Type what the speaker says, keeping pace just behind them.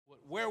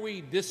Where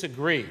we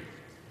disagree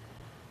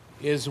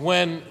is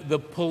when the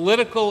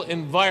political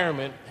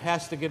environment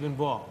has to get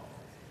involved,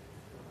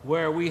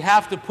 where we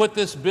have to put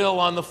this bill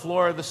on the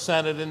floor of the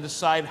Senate and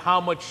decide how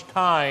much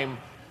time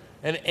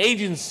an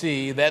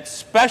agency that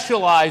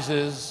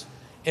specializes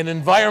in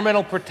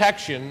environmental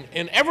protection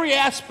in every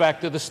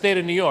aspect of the state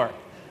of New York,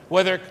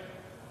 whether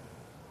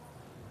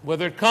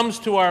it comes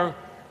to our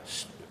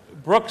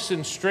brooks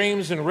and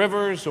streams and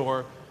rivers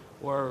or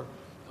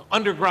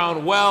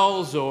underground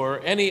wells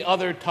or any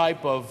other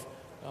type of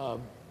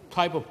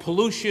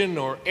pollution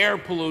or air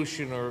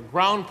pollution or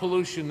ground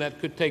pollution that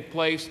could take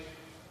place,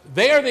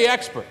 they are the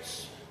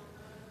experts.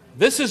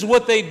 This is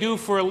what they do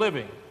for a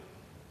living.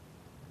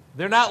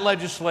 They're not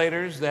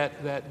legislators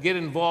that get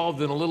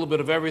involved in a little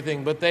bit of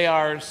everything, but they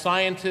are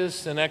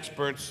scientists and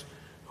experts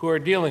who are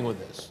dealing with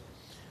this.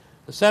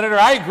 Senator,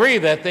 I agree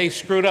that they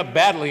screwed up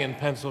badly in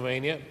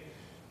Pennsylvania.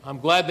 I'm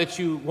glad that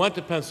you went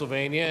to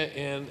Pennsylvania,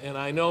 and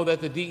I know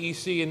that the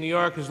DEC in New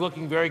York is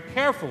looking very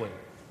carefully.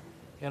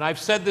 And I've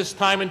said this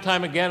time and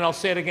time again, and I'll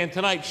say it again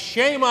tonight,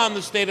 shame on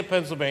the state of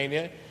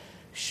Pennsylvania,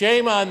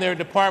 shame on their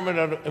Department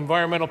of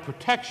Environmental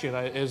Protection,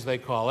 as they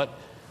call it,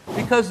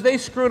 because they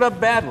screwed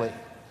up badly.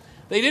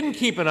 They didn't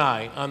keep an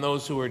eye on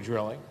those who were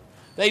drilling.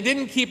 They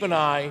didn't keep an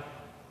eye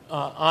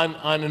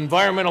on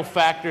environmental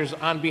factors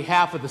on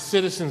behalf of the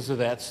citizens of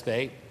that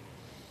state.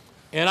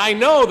 And I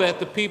know that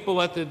the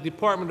people at the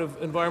Department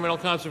of Environmental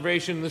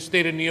Conservation in the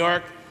state of New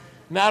York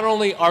not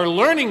only are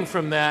learning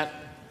from that,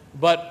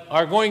 but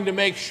are going to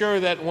make sure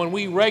that when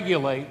we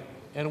regulate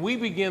and we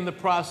begin the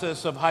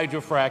process of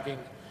hydrofracking,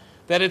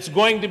 that it's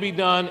going to be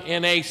done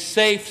in a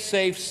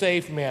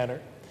safe manner.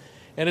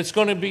 And it's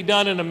going to be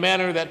done in a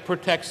manner that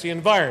protects the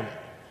environment.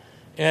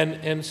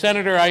 And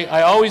Senator,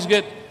 I always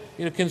get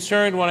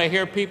concerned when I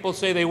hear people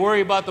say they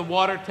worry about the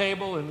water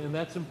table, and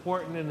that's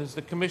important. And as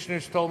the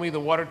commissioners told me, the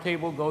water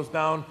table goes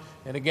down.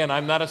 And again,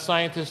 I'm not a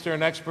scientist or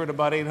an expert,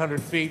 about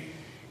 800 feet,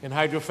 and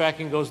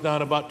hydrofracking goes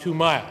down about 2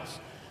 miles,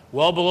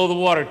 well below the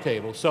water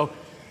table. So,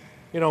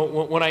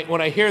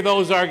 when I hear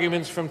those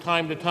arguments from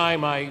time to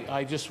time,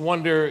 I just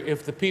wonder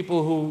if the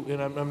people who,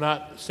 and I'm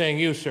not saying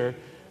you, sir,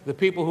 the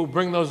people who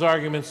bring those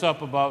arguments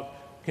up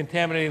about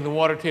contaminating the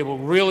water table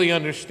really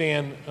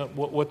understand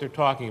what they're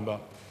talking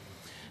about.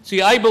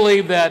 See, I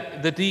believe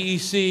that the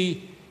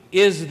DEC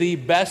is the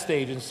best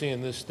agency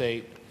in this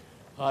state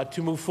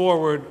to move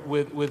forward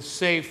with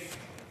safe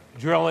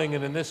drilling,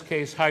 and in this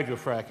case,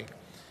 hydrofracking.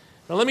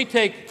 Now let me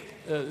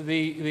take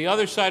the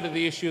other side of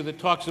the issue that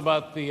talks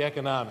about the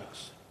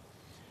economics.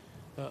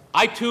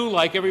 I too,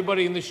 like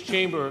everybody in this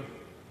chamber,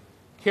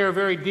 care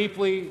very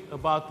deeply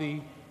about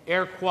the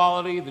air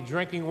quality, the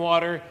drinking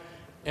water,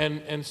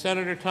 and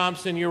Senator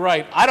Thompson, you're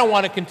right. I don't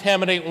want to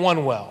contaminate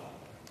one well.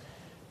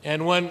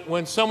 And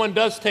when someone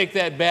does take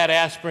that bad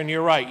aspirin,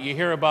 you're right. You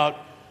hear about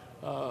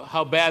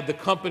how bad the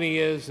company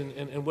is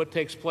and what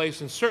takes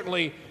place. And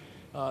certainly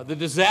the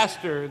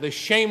disaster, the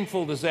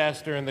shameful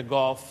disaster in the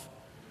Gulf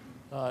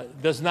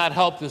does not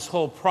help this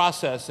whole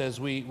process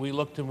as we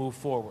look to move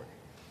forward.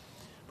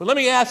 But let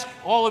me ask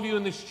all of you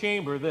in this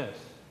chamber this.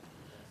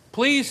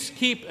 Please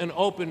keep an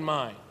open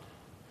mind.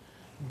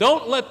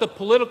 Don't let the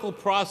political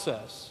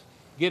process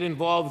get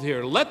involved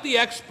here. Let the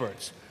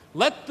experts,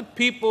 let the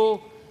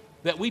people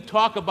that we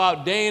talk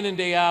about day in and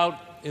day out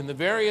in the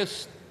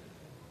various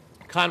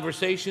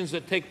conversations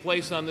that take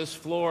place on this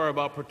floor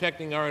about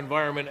protecting our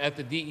environment at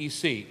the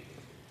DEC,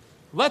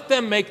 let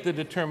them make the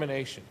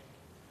determination.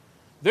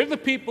 They're the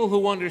people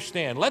who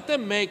understand. Let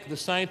them make the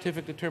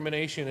scientific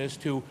determination as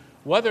to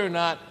whether or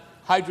not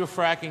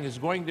hydrofracking is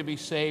going to be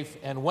safe,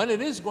 and when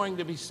it is going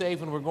to be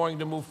safe and we're going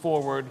to move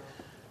forward,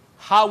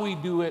 how we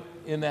do it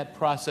in that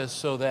process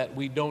so that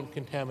we don't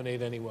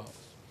contaminate any wells.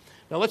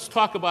 Now let's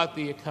talk about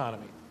the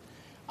economy.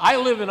 I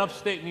live in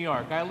upstate New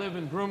York. I live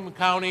in Broome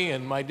County,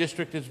 and my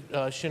district is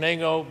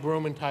Shenango,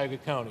 Broome, and Tioga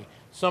County.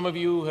 Some of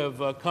you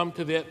have come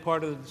to that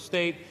part of the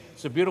state.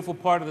 It's a beautiful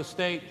part of the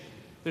state.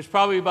 There's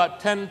probably about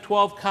 10,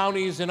 12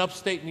 counties in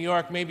upstate New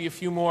York, maybe a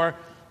few more,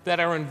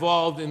 that are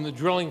involved in the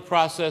drilling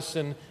process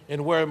and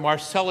where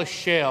Marcellus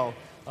shale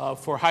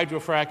for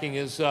hydrofracking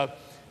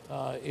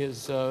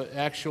is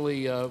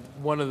actually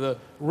one of the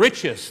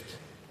richest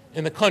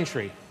in the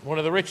country,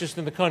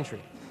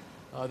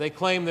 They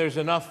claim there's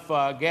enough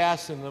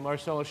gas in the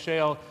Marcellus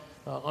shale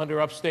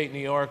under upstate New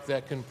York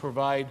that can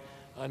provide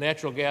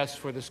natural gas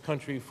for this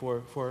country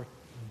for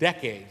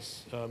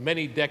decades,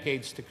 many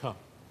decades to come.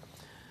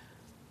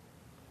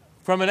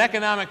 From an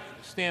economic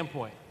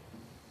standpoint,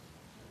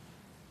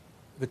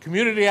 the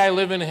community I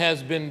live in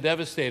has been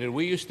devastated.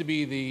 We used to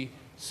be the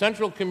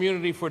central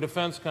community for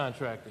defense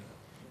contracting.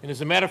 And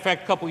as a matter of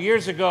fact, a couple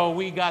years ago,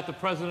 we got the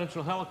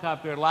presidential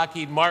helicopter at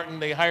Lockheed Martin.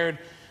 They hired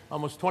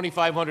almost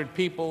 2,500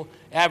 people,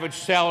 average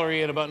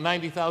salary at about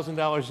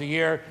 $90,000 a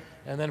year,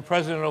 and then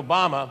President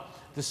Obama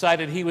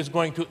decided he was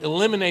going to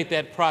eliminate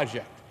that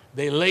project.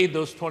 They laid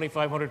those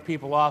 2,500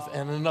 people off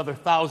and another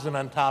 1,000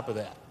 on top of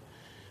that.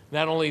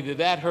 Not only did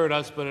that hurt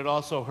us, but it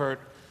also hurt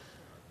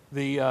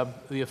the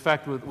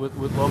effect with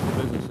local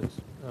businesses.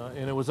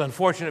 And it was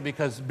unfortunate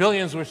because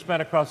billions were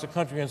spent across the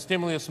country on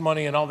stimulus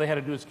money, and all they had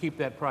to do is keep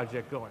that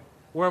project going.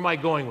 Where am I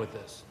going with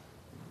this?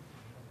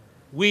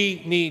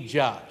 We need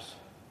jobs.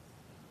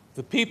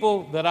 The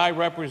people that I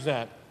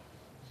represent,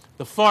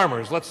 the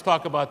farmers, let's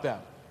talk about them.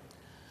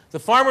 The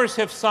farmers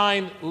have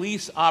signed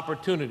lease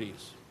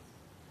opportunities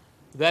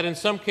that in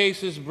some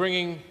cases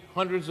bringing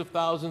hundreds of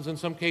thousands, in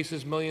some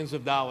cases millions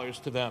of dollars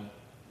to them.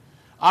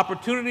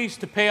 Opportunities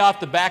to pay off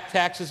the back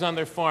taxes on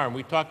their farm.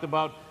 We talked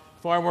about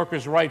farm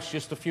workers' rights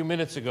just a few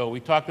minutes ago. We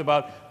talked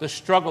about the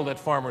struggle that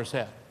farmers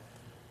have.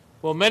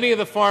 Well, many of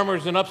the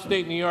farmers in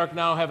upstate New York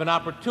now have an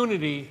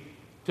opportunity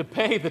to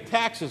pay the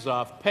taxes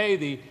off, pay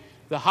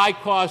the high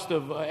cost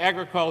of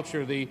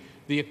agriculture, the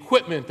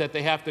equipment that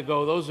they have to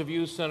go. Those of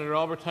you, Senator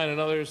Albertine and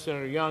others,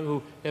 Senator Young,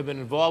 who have been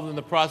involved in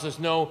the process,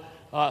 know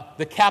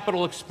the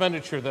capital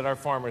expenditure that our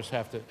farmers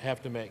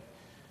have to make.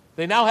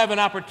 They now have an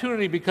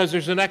opportunity because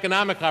there's an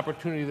economic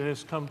opportunity that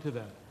has come to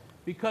them,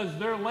 because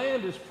their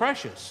land is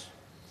precious.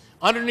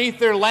 Underneath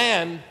their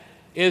land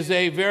is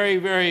a very,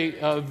 very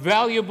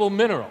valuable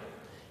mineral,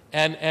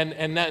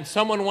 and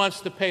someone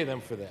wants to pay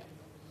them for that.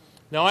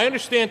 Now, I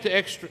understand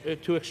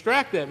to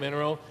extract that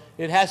mineral,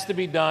 it has to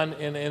be done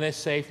in a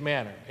safe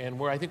manner,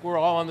 and I think we're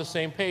all on the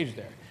same page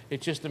there.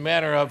 It's just a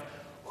matter of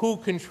who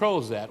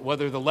controls that,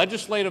 whether the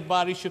legislative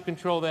body should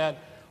control that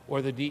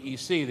or the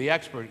DEC, the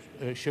expert,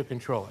 should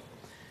control it.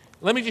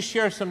 Let me just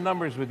share some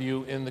numbers with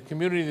you in the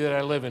community that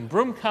I live in,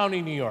 Broome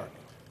County, New York.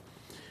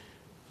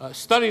 A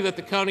study that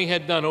the county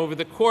had done over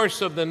the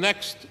course of the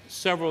next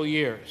several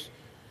years.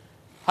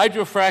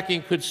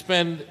 Hydrofracking could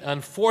spend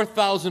on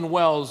 4,000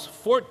 wells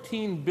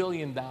 $14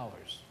 billion.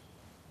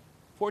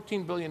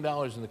 $14 billion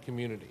in the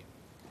community.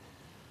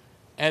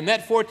 And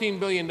that $14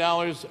 billion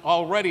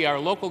already, our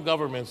local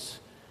governments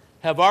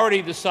have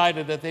already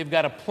decided that they've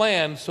got a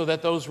plan so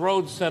that those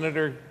roads,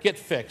 Senator, get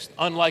fixed,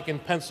 unlike in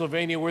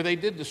Pennsylvania where they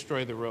did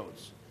destroy the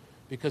roads.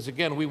 Because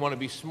again, we want to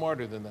be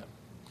smarter than them.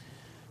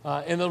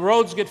 And the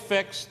roads get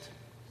fixed,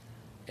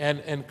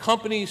 and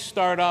companies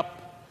start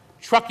up,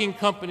 trucking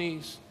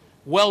companies,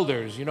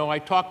 welders. You know, I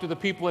talked to the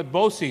people at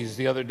Bosse's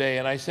the other day,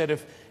 and I said,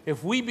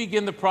 if we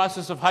begin the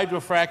process of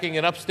hydrofracking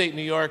in upstate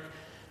New York,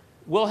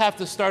 we'll have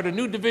to start a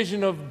new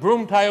division of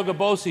Broome, Tioga,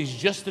 Bosse's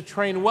just to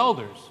train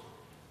welders.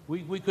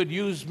 We could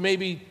use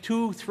maybe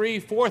 2,000,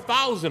 3,000,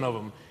 4,000 of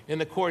them in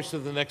the course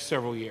of the next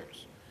several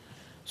years.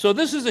 So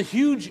this is a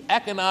huge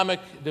economic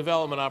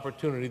development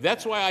opportunity.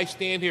 That's why I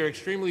stand here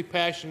extremely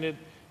passionate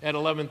at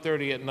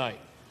 11:30 at night.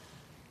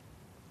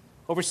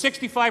 Over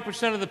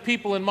 65% of the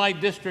people in my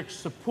district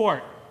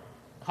support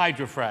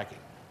hydrofracking.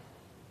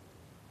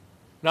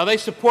 Now, they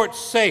support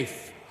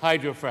safe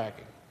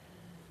hydrofracking.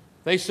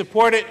 They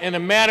support it in a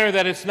manner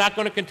that it's not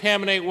going to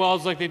contaminate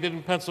wells like they did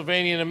in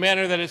Pennsylvania, in a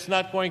manner that it's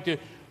not going to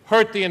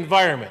hurt the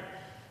environment.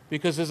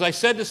 Because as I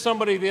said to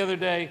somebody the other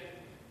day,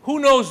 who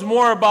knows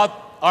more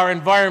about our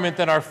environment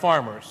than our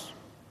farmers?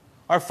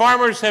 Our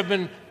farmers have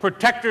been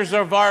protectors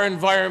of our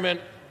environment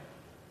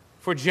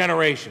for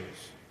generations.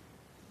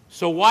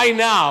 So why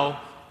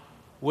now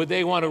would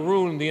they want to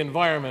ruin the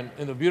environment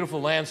and the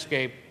beautiful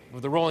landscape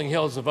of the rolling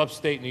hills of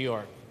upstate New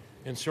York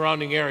and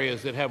surrounding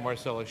areas that have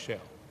Marcellus shale?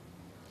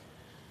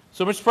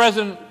 So, Mr.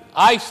 President,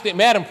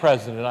 Madam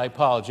President, I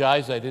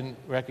apologize, I didn't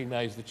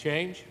recognize the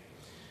change.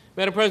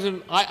 Madam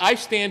President, I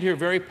stand here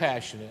very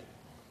passionate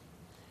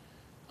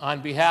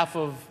on behalf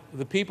of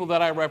the people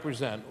that I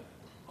represent,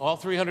 all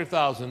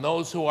 300,000,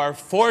 those who are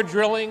for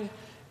drilling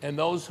and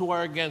those who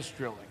are against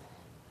drilling.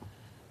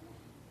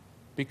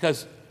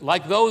 Because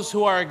like those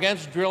who are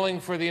against drilling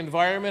for the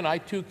environment, I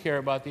too care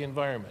about the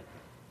environment.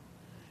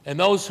 And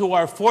those who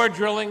are for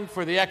drilling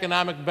for the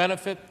economic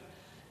benefit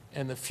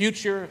and the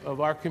future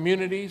of our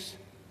communities,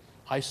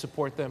 I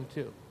support them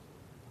too.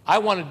 I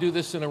want to do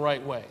this in the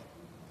right way.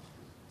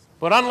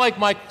 But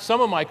unlike some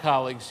of my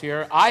colleagues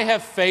here, I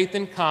have faith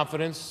and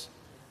confidence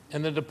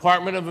in the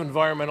Department of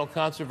Environmental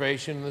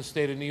Conservation in the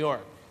state of New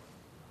York.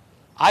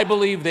 I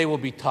believe they will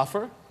be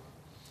tougher.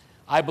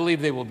 I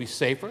believe they will be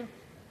safer.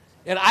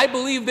 And I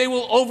believe they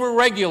will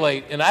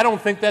over-regulate, and I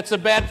don't think that's a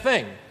bad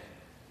thing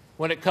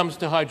when it comes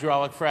to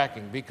hydraulic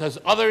fracking, because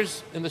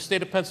others in the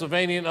state of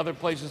Pennsylvania and other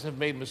places have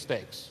made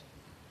mistakes.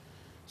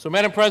 So,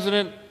 Madam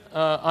President,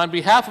 on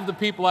behalf of the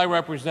people I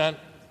represent,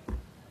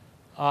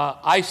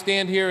 I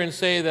stand here and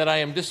say that I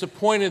am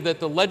disappointed that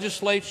the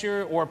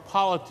legislature or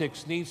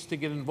politics needs to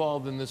get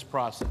involved in this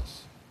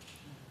process.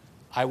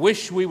 I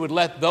wish we would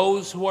let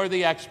those who are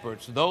the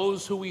experts,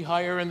 those who we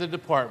hire in the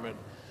department,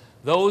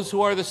 those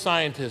who are the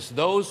scientists,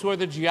 those who are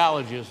the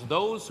geologists,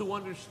 those who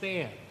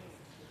understand,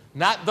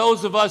 not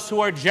those of us who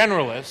are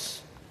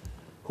generalists,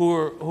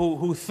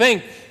 who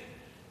think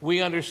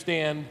we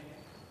understand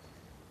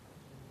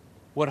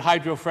what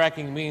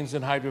hydrofracking means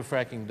and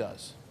hydrofracking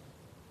does.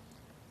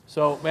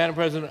 So, Madam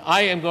President,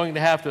 I am going to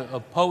have to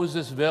oppose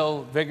this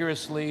bill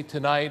vigorously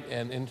tonight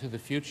and into the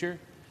future.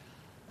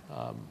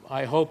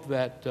 I hope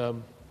that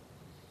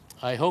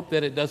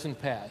it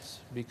doesn't pass,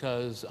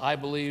 because I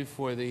believe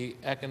for the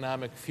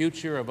economic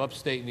future of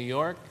upstate New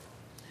York,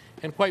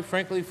 and quite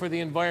frankly for the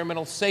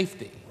environmental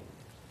safety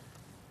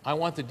I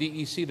want the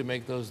DEC to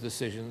make those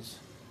decisions,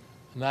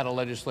 not a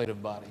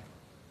legislative body.